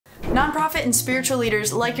Nonprofit and spiritual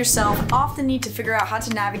leaders like yourself often need to figure out how to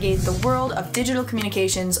navigate the world of digital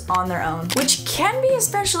communications on their own, which can be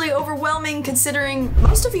especially overwhelming considering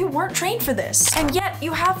most of you weren't trained for this. And yet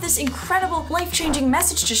you have this incredible life-changing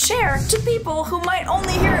message to share to people who might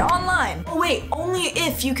only hear it online. Oh wait, only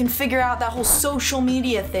if you can figure out that whole social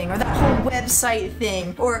media thing, or that whole website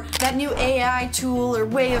thing, or that new AI tool or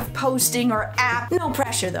way of posting or app. No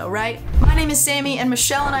pressure though, right? My name is Sammy, and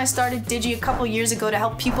Michelle and I started Digi a couple years ago to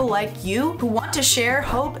help people like you who want to share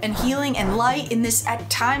hope and healing and light in this at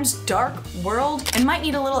times dark world and might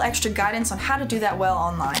need a little extra guidance on how to do that well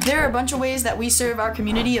online. There are a bunch of ways that we serve our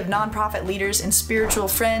community of nonprofit leaders and spiritual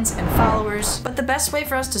friends and followers, but the best way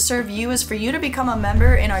for us to serve you is for you to become a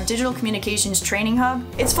member in our Digital Communications Training Hub.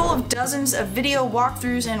 It's full of dozens of video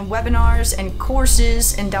walkthroughs and webinars and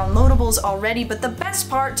courses and downloadables already, but the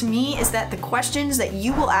best part to me is that the questions that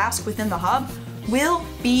you will ask within the hub will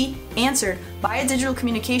be answered by a digital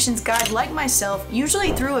communications guide like myself,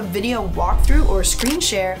 usually through a video walkthrough or screen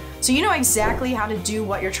share, so you know exactly how to do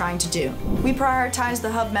what you're trying to do. We prioritize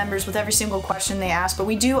the hub members with every single question they ask, but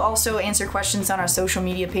we do also answer questions on our social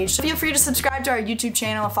media page. So feel free to subscribe to our YouTube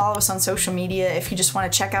channel and follow us on social media if you just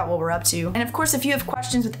want to check out what we're up to. And of course, if you have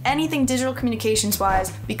questions with anything digital communications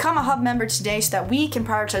wise, become a hub member today so that we can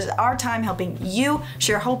prioritize our time helping you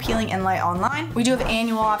share hope, healing, and light online. We do have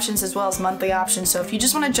annual options as well as monthly options, so if you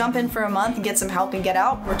just want to jump in for a month and get some help and get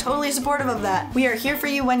out, we're totally supportive of that. We are here for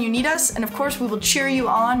you when you need us, and of course we will cheer you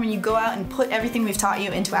on when you go out and put everything we've taught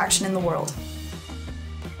you into action in the world.